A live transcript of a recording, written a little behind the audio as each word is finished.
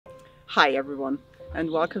Hi everyone,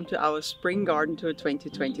 and welcome to our Spring Garden Tour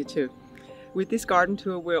 2022. With this garden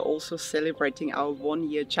tour we're also celebrating our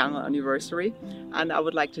 1-year channel anniversary, and I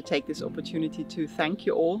would like to take this opportunity to thank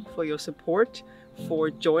you all for your support, for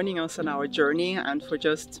joining us on our journey, and for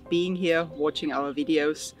just being here, watching our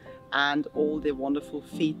videos and all the wonderful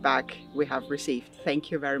feedback we have received.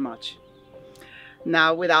 Thank you very much.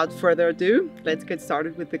 Now, without further ado, let's get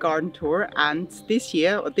started with the garden tour. And this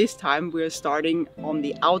year, or this time, we're starting on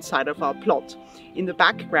the outside of our plot. In the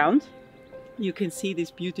background, you can see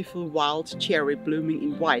this beautiful wild cherry blooming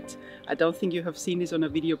in white. I don't think you have seen this on a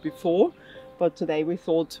video before, but today we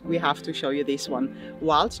thought we have to show you this one.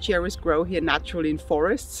 Wild cherries grow here naturally in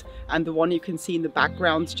forests, and the one you can see in the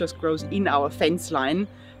background just grows in our fence line.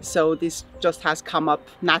 So this just has come up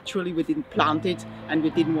naturally, we didn't plant it and we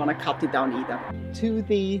didn't want to cut it down either. To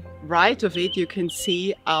the right of it you can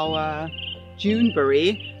see our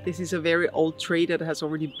Juneberry. This is a very old tree that has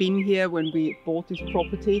already been here when we bought this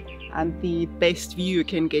property, and the best view you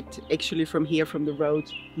can get actually from here, from the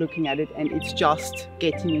road, looking at it, and it's just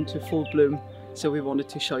getting into full bloom. So we wanted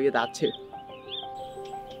to show you that too.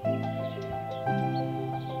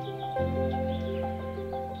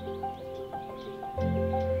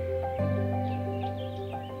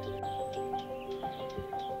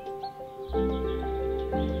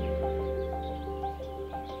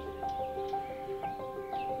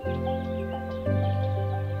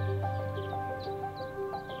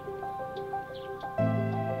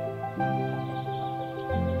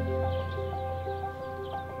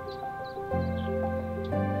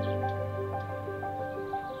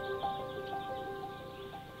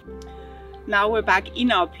 Now we're back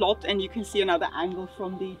in our plot, and you can see another angle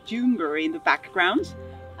from the Juneberry in the background.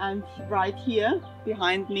 And right here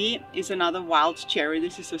behind me is another wild cherry.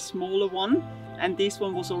 This is a smaller one, and this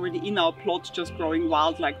one was already in our plot, just growing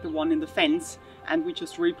wild like the one in the fence. And we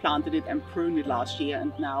just replanted it and pruned it last year,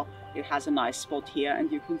 and now it has a nice spot here,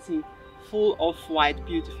 and you can see full of white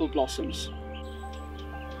beautiful blossoms.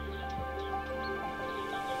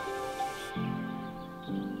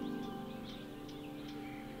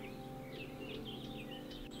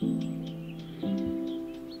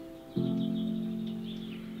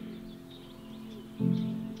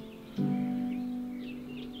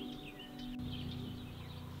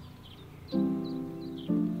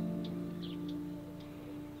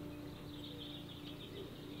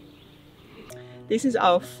 This is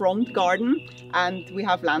our front garden, and we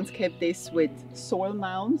have landscaped this with soil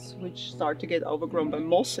mounds which start to get overgrown by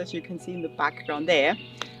moss, as you can see in the background there.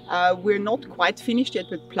 We're not quite finished yet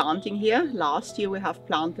with planting here. Last year we have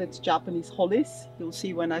planted Japanese hollies, you'll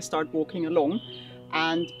see when I start walking along,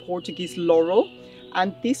 and Portuguese laurel.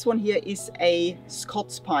 And this one here is a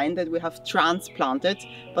Scots pine that we have transplanted,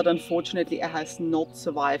 but unfortunately it has not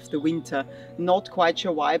survived the winter. Not quite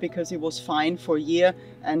sure why, because it was fine for a year,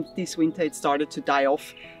 and this winter it started to die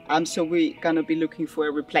off. So we're gonna be looking for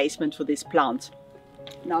a replacement for this plant.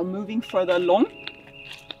 Now moving further along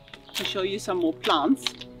to show you some more plants.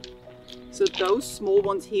 So those small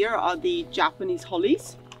ones here are the Japanese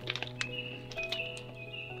hollies.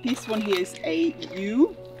 This one here is a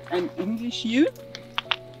yew, an English yew.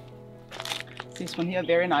 This one here,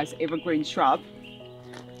 very nice evergreen shrub.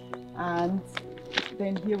 And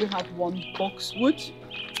then here we have one boxwood.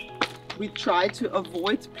 We try to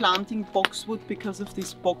avoid planting boxwood because of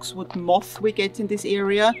this boxwood moth we get in this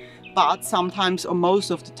area, but sometimes, or most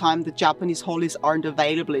of the time, the Japanese hollies aren't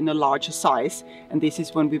available in a larger size, and this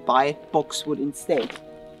is when we buy boxwood instead.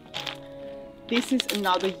 This is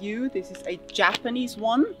another yew. This is a Japanese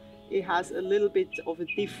one. It has a little bit of a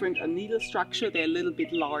different needle structure. They're a little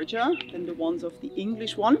bit larger than the ones of the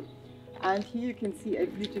English one. And here you can see a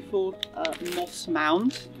beautiful moss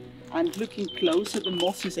mound. And looking closer, the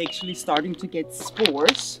moss is actually starting to get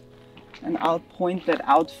spores. And I'll point that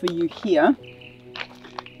out for you here.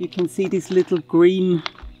 You can see these little green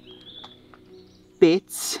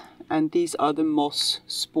bits, and these are the moss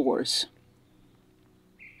spores.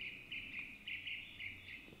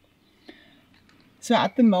 So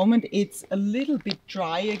at the moment it's a little bit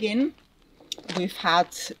dry again. We've had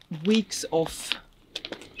weeks of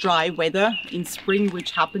dry weather in spring,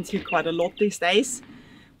 which happens here quite a lot these days.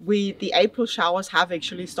 The April showers have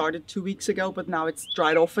actually started 2 weeks ago, but now it's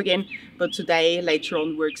dried off again. But today, later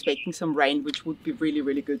on, we're expecting some rain, which would be really,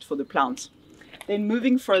 really good for the plants. Then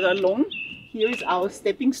moving further along, here is our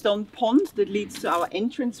stepping stone pond that leads to our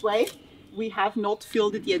entranceway. We have not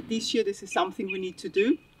filled it yet this year. This is something we need to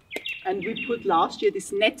do. And we put last year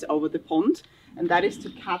this net over the pond, and that is to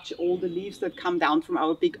catch all the leaves that come down from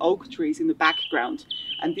our big oak trees in the background.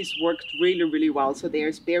 And this worked really, really well. So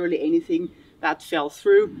there's barely anything that fell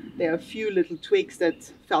through. There are a few little twigs that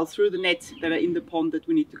fell through the net that are in the pond that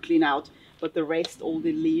we need to clean out, but the rest, all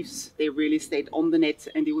the leaves, they really stayed on the net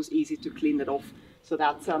and it was easy to clean that off. So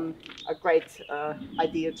that's a great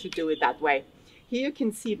idea to do it that way. Here you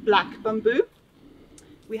can see black bamboo.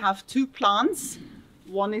 We have two plants.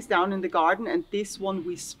 One is down in the garden and this one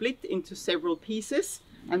we split into several pieces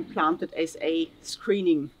and planted as a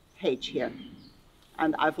screening hedge here.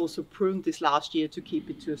 And I've also pruned this last year to keep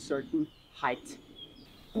it to a certain height.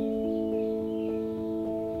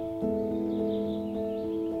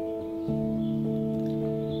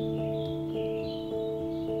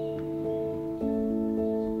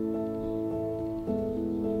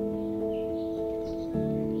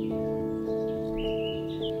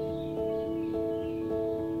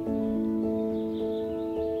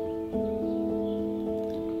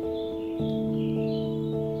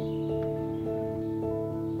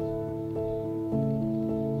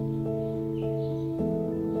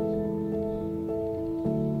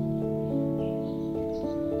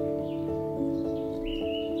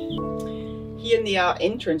 Here near our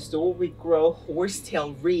entrance door we grow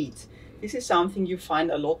horsetail reed. This is something you find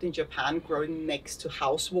a lot in Japan growing next to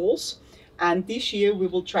house walls. And this year we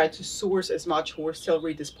will try to source as much horsetail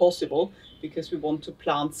reed as possible because we want to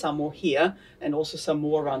plant some more here and also some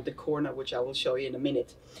more around the corner, which I will show you in a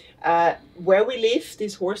minute. Where we live,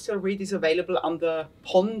 this horsetail reed is available under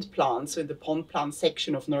pond plants, so in the pond plant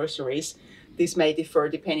section of nurseries. This may differ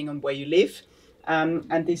depending on where you live.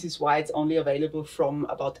 And this is why it's only available from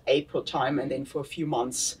about April time and then for a few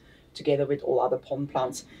months together with all other pond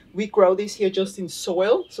plants. We grow this here just in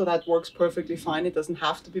soil, so that works perfectly fine. It doesn't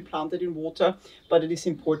have to be planted in water, but it is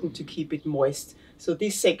important to keep it moist. So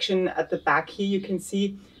this section at the back here you can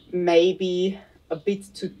see maybe a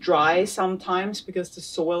bit too dry sometimes because the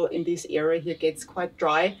soil in this area here gets quite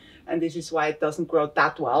dry, and this is why it doesn't grow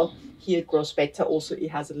that well. Here it grows better. Also it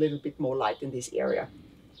has a little bit more light in this area.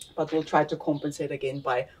 But we'll try to compensate again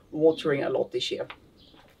by watering a lot this year.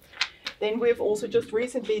 Then we've also just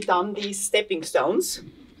recently done these stepping stones.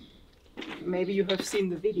 Maybe you have seen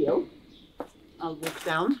the video. I'll walk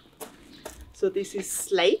down. So this is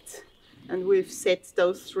slate, and we've set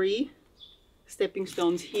those 3 stepping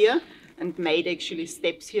stones here and made actually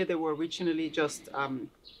steps here. They were originally just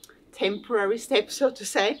temporary steps, so to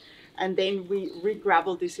say. And then we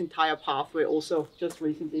re-gravelled this entire pathway also just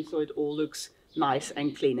recently, so it all looks nice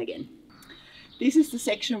and clean again. This is the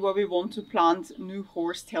section where we want to plant new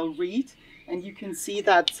horsetail reed, and you can see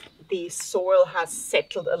that the soil has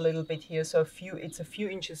settled a little bit here, so it's a few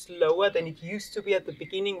inches lower than it used to be at the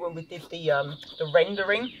beginning when we did the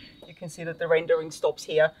rendering. You can see that the rendering stops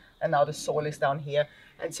here and now the soil is down here,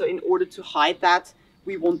 and so in order to hide that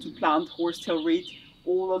we want to plant horsetail reed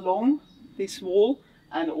all along this wall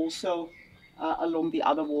and also along the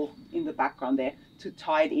other wall in the background there, to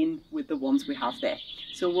tie it in with the ones we have there.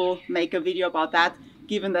 So we'll make a video about that,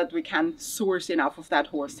 given that we can source enough of that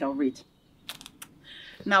horsetail reed.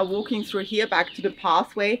 Now walking through here back to the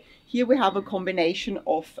pathway, here we have a combination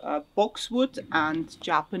of boxwood and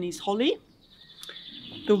Japanese holly.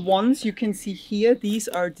 The ones you can see here, these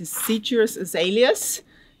are deciduous azaleas,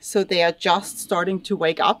 so they are just starting to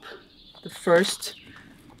wake up. The first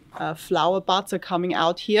flower buds are coming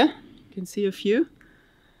out here. You can see a few.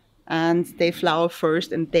 And they flower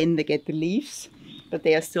first and then they get the leaves, but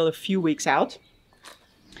they are still a few weeks out.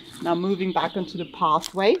 Now moving back onto the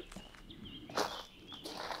pathway,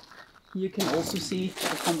 you can also see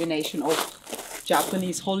a combination of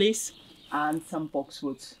Japanese hollies and some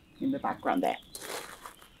boxwoods in the background there.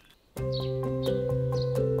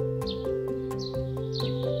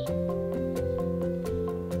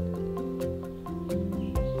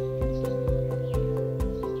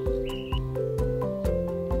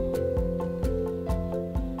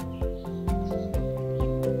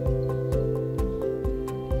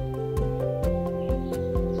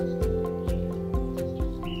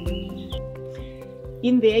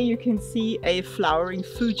 In there you can see a flowering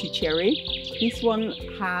Fuji cherry. This one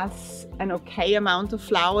has an okay amount of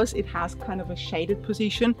flowers. It has kind of a shaded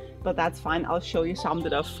position, but that's fine. I'll show you some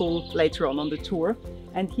that are full later on the tour.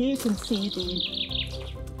 And here you can see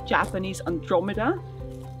the Japanese andromeda,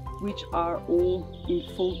 which are all in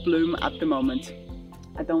full bloom at the moment.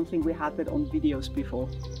 I don't think we had that on videos before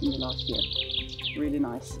in the last year. Really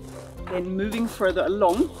nice. Then moving further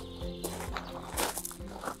along,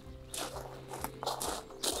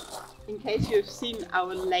 in case you've seen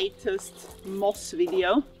our latest moss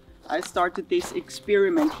video, I started this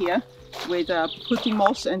experiment here with putting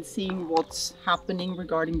moss and seeing what's happening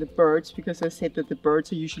regarding the birds, because I said that the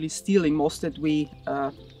birds are usually stealing moss that we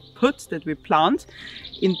put, that we plant.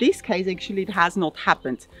 In this case, actually, it has not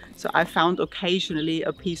happened. So I found occasionally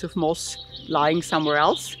a piece of moss lying somewhere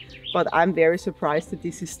else, but I'm very surprised that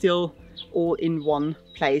this is still all in one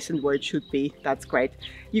place and where it should be. That's great.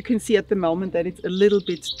 You can see at the moment that it's a little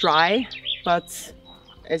bit dry, but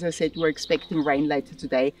as I said, we're expecting rain later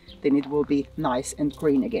today, then it will be nice and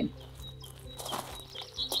green again.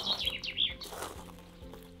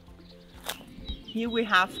 Here we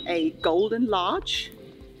have a golden larch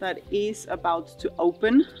that is about to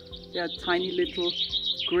open. There are tiny little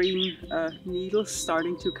green needles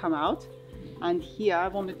starting to come out. And here I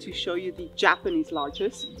wanted to show you the Japanese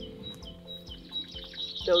larches.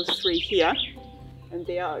 Those three here. And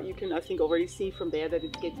they are, you can I think already see from there that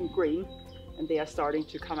it's getting green, and they are starting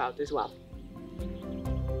to come out as well.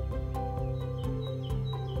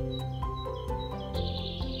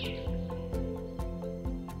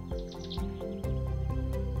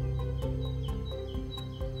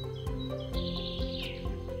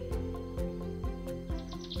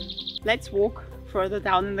 Let's walk further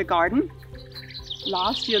down in the garden.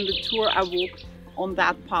 Last year on the tour I walked on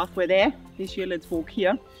that pathway there. This year let's walk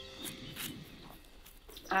here.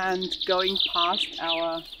 And going past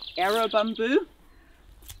our arrow bamboo,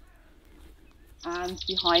 and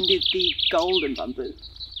behind it the golden bamboo.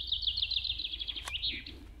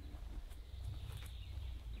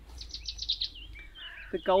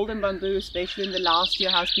 The golden bamboo, especially in the last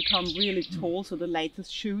year, has become really tall, so the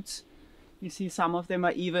latest shoots, you see some of them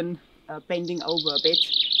are even bending over a bit,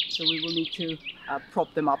 so we will need to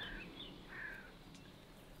prop them up.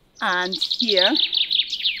 And here,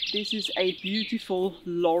 this is a beautiful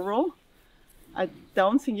laurel. I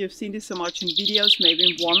don't think you've seen this so much in videos, maybe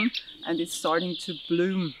in one, and it's starting to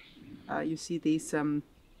bloom. You see these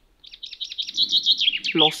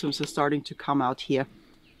blossoms are starting to come out here.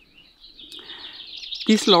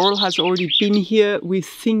 This laurel has already been here. We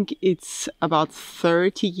think it's about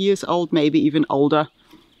 30 years old, maybe even older.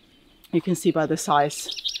 You can see by the size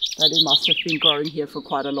that it must have been growing here for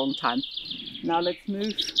quite a long time. Now let's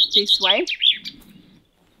move this way.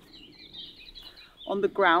 On the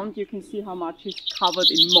ground you can see how much is covered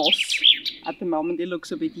in moss. At the moment it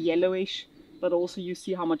looks a bit yellowish, but also you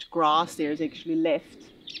see how much grass there is actually left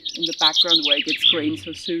in the background where it gets green.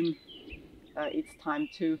 So soon it's time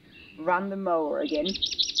to run the mower again,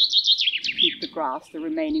 keep the grass, the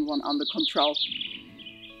remaining one, under control.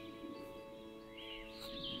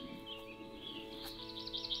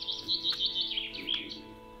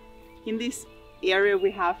 In this area we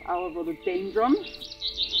have our rhododendron.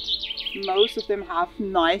 Most of them have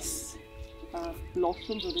nice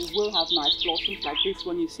blossoms, or they will have nice blossoms, like this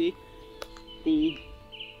one you see. They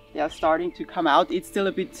are starting to come out. It's still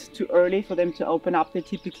a bit too early for them to open up. They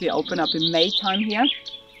typically open up in May time here,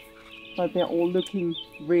 but they're all looking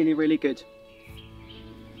really, really good.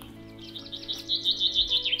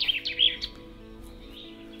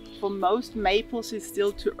 For most maples it's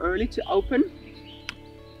still too early to open.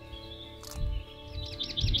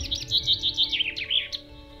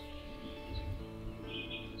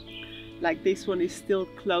 Like this one is still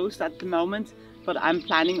closed at the moment, but I'm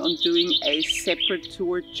planning on doing a separate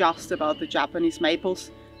tour just about the Japanese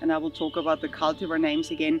maples, and I will talk about the cultivar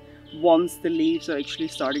names again once the leaves are actually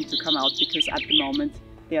starting to come out, because at the moment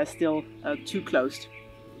they are still too closed.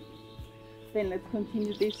 Then let's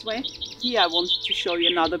continue this way. Here I wanted to show you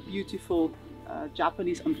another beautiful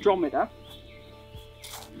Japanese andromeda.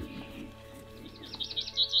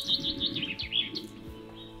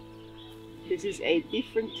 This is a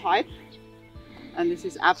different type, and this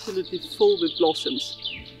is absolutely full with blossoms.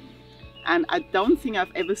 And I don't think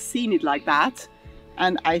I've ever seen it like that.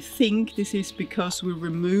 And I think this is because we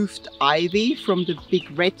removed ivy from the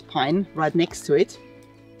big red pine right next to it.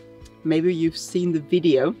 Maybe you've seen the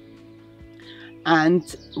video. And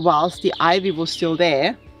whilst the ivy was still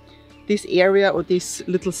there, this area, or this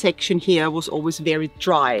little section here, was always very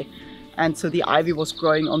dry. And so the ivy was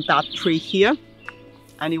growing on that tree here.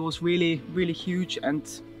 And it was really, really huge, and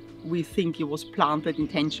we think it was planted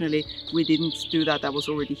intentionally. We didn't do that. That was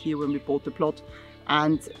already here when we bought the plot.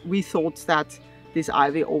 And we thought that this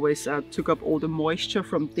ivy always took up all the moisture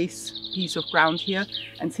from this piece of ground here.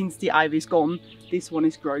 And since the ivy is gone, this one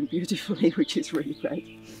is growing beautifully, which is really great.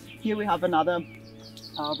 Here we have another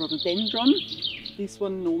rhododendron. This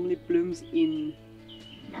one normally blooms in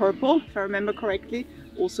purple, if I remember correctly,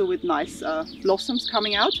 also with nice blossoms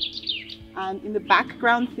coming out. And in the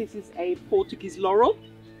background, this is a Portuguese laurel.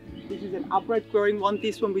 This is an upright growing one.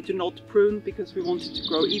 This one we do not prune because we want it to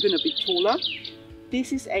grow even a bit taller.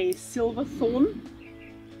 This is a silver thorn,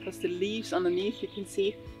 because the leaves underneath, you can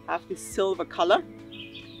see, have this silver color.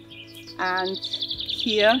 And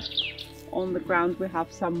here on the ground we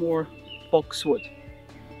have some more boxwood.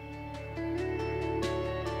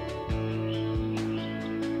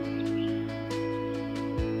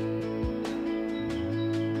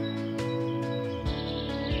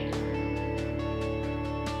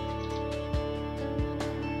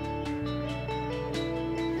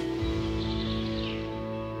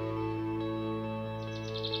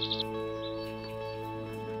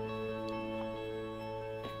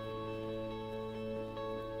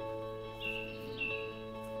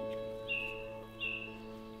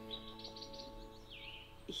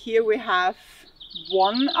 Here we have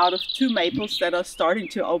one out of two maples that are starting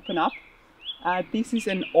to open up. This is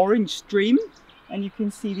an orange stream, and you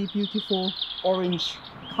can see the beautiful orange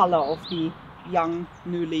color of the young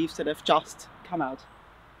new leaves that have just come out.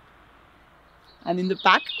 And in the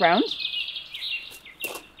background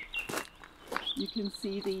you can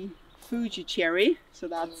see the Fuji cherry, so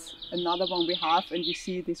that's another one we have, and you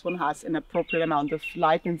see this one has an appropriate amount of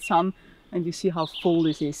light and sun, and you see how full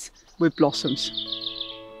this is with blossoms.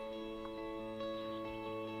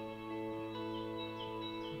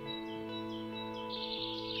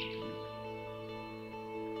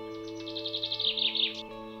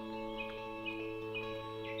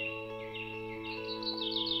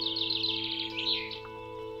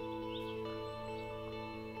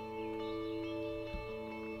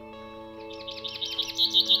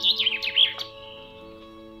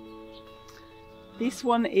 This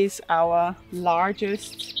one is our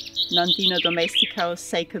largest Nandina domestica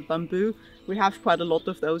sacred bamboo. We have quite a lot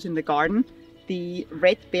of those in the garden. The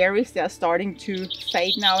red berries, they are starting to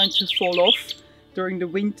fade now and to fall off. During the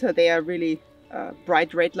winter they are really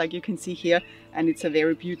bright red, like you can see here, and it's a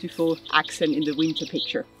very beautiful accent in the winter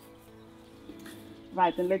picture.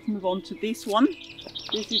 Right, and let's move on to this one.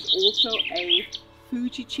 This is also a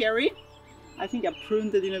Fuji cherry. I think I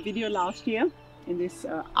pruned it in a video last year in this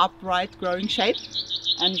upright growing shape,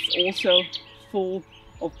 and it's also full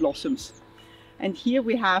of blossoms. And here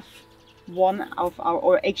we have one of our,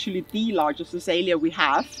 or actually the largest azalea we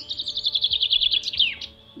have.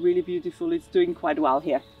 Really beautiful, it's doing quite well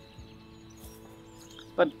here.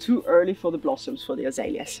 But too early for the blossoms for the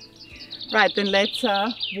azaleas. Right, then let's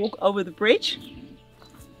walk over the bridge.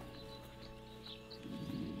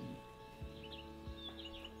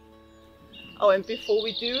 Oh, and before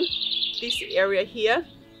we do, this area here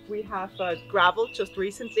we have gravelled just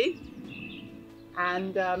recently,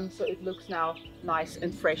 and so it looks now nice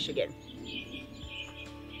and fresh again.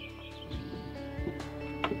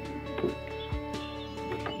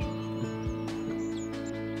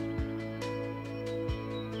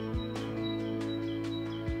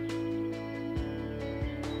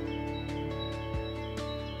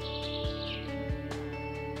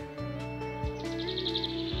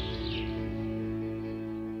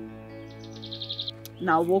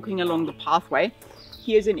 Now walking along the pathway,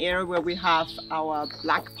 here's an area where we have our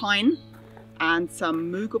black pine and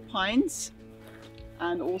some mugo pines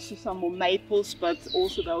and also some more maples, but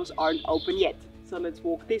also those aren't open yet. So let's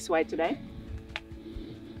walk this way today.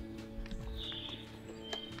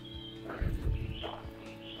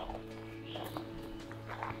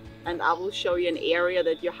 And I will show you an area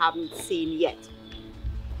that you haven't seen yet.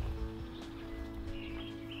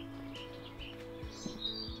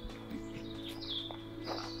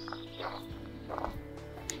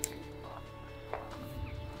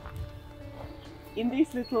 In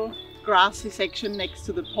this little grassy section next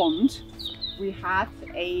to the pond, we had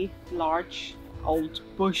a large old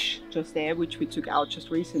bush just there, which we took out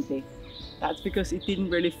just recently. That's because it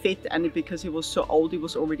didn't really fit, and because it was so old, it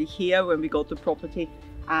was already here when we got the property,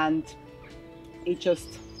 and it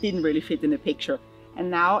just didn't really fit in the picture.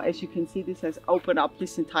 And now, as you can see, this has opened up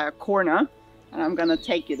this entire corner, and I'm gonna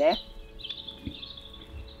take you there.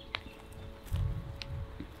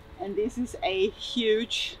 And this is a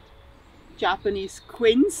huge Japanese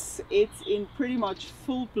quince. It's in pretty much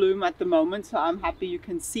full bloom at the moment, so I'm happy you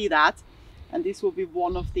can see that. And this will be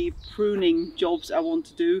one of the pruning jobs I want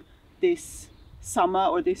to do this summer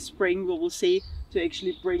or this spring, we will see, to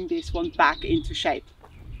actually bring this one back into shape.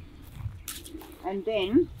 And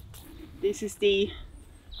then this is the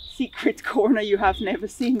secret corner you have never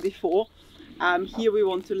seen before. Here we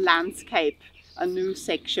want to landscape a new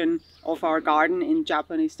section of our garden in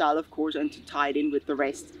Japanese style, of course, and to tie it in with the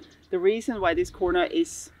rest. The reason why this corner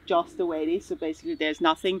is just the way it is, so basically there's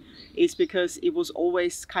nothing, is because it was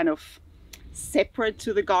always kind of separate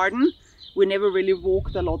to the garden. We never really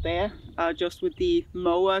walked a lot there, just with the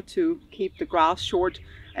mower to keep the grass short,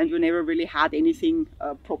 and we never really had anything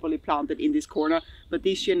properly planted in this corner. But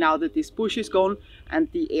this year, now that this bush is gone and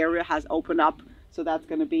the area has opened up, so that's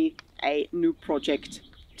going to be a new project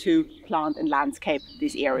to plant and landscape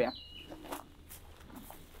this area.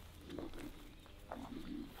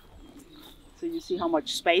 So you see how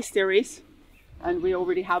much space there is, and we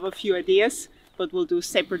already have a few ideas, but we'll do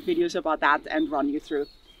separate videos about that and run you through.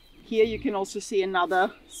 Here you can also see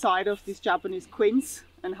another side of this Japanese quince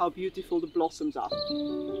and how beautiful the blossoms are.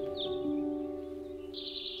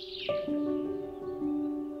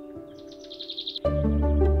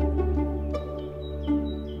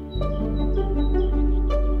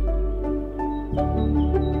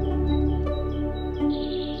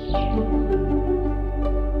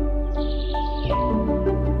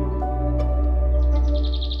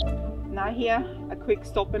 Now here, a quick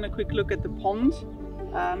stop and a quick look at the pond.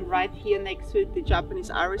 Right here next to it, the Japanese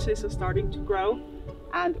irises are starting to grow,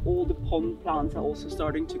 and all the pond plants are also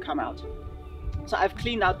starting to come out. So I've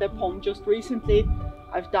cleaned out that pond just recently.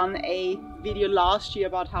 I've done a video last year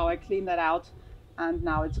about how I cleaned that out, and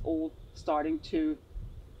now it's all starting to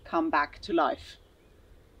come back to life.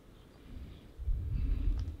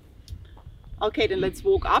 Okay, then let's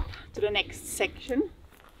walk up to the next section.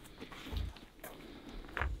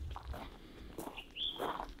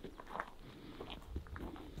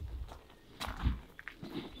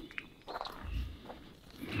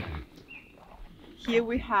 Here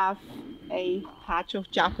we have a patch of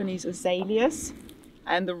Japanese azaleas,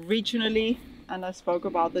 and originally, and I spoke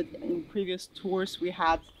about it in previous tours, we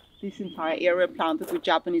had this entire area planted with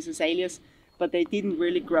Japanese azaleas, but they didn't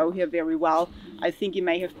really grow here very well. I think it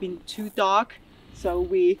may have been too dark, so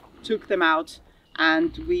we took them out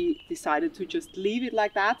and we decided to just leave it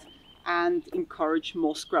like that and encourage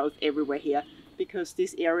moss growth everywhere here, because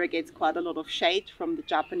this area gets quite a lot of shade from the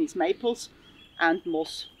Japanese maples, and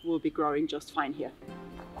moss will be growing just fine here.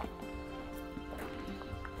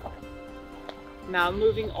 Now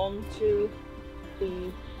moving on to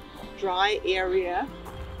the dry area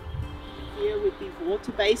here with the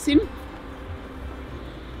water basin.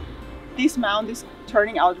 This mound is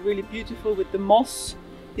turning out really beautiful with the moss.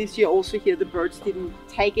 This year also here the birds didn't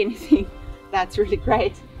take anything. That's really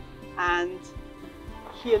great. And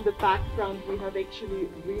here in the background we have actually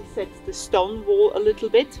reset the stone wall a little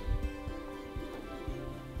bit,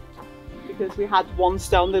 because we had one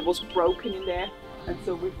stone that was broken in there, and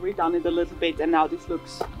so we've redone it a little bit, and now this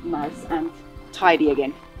looks nice and tidy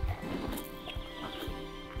again.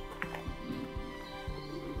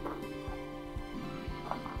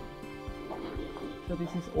 So this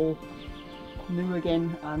is all new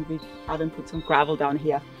again, and we haven't put some gravel down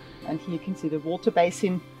here. And here you can see the water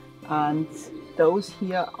basin, and those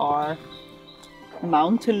here are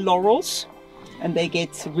mountain laurels, and they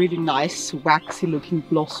get really nice waxy looking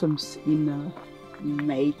blossoms in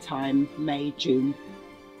May time, May, June.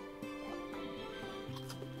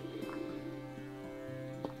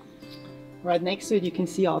 Right next to it you can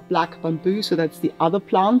see our black bamboo, so that's the other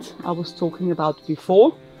plant I was talking about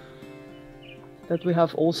before, that we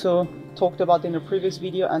have also talked about in a previous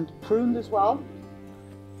video and pruned as well.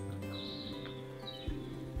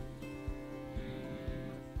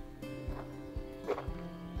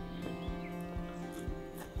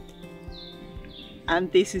 And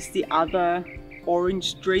this is the other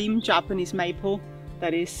orange dream Japanese maple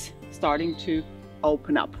that is starting to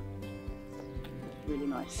open up. Really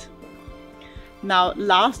nice. Now,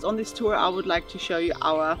 last on this tour, I would like to show you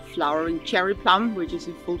our flowering cherry plum, which is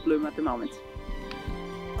in full bloom at the moment.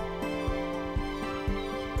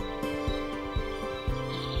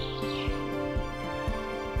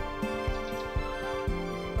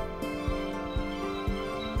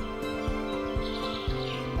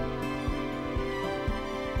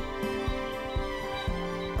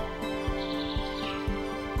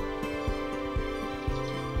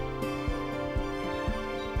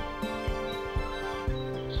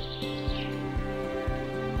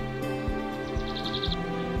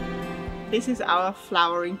 This is our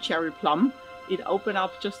flowering cherry plum. It opened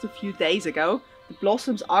up just a few days ago. The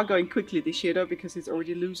blossoms are going quickly this year though, because it's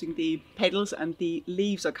already losing the petals and the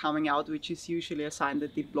leaves are coming out, which is usually a sign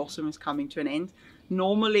that the blossom is coming to an end.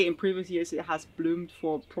 Normally in previous years it has bloomed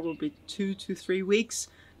for probably 2 to 3 weeks,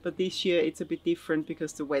 but this year it's a bit different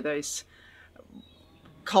because the weather is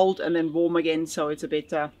cold and then warm again, so it's a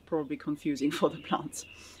bit probably confusing for the plants.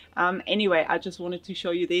 Anyway, I just wanted to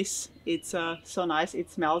show you this. It's so nice. It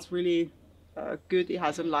smells really good. It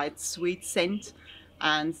has a light sweet scent,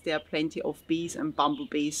 and there are plenty of bees and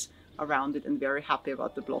bumblebees around it, and very happy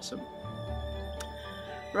about the blossom.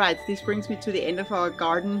 Right, this brings me to the end of our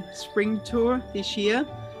garden spring tour this year.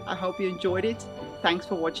 I hope you enjoyed it. Thanks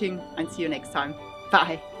for watching, and see you next time.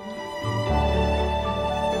 Bye.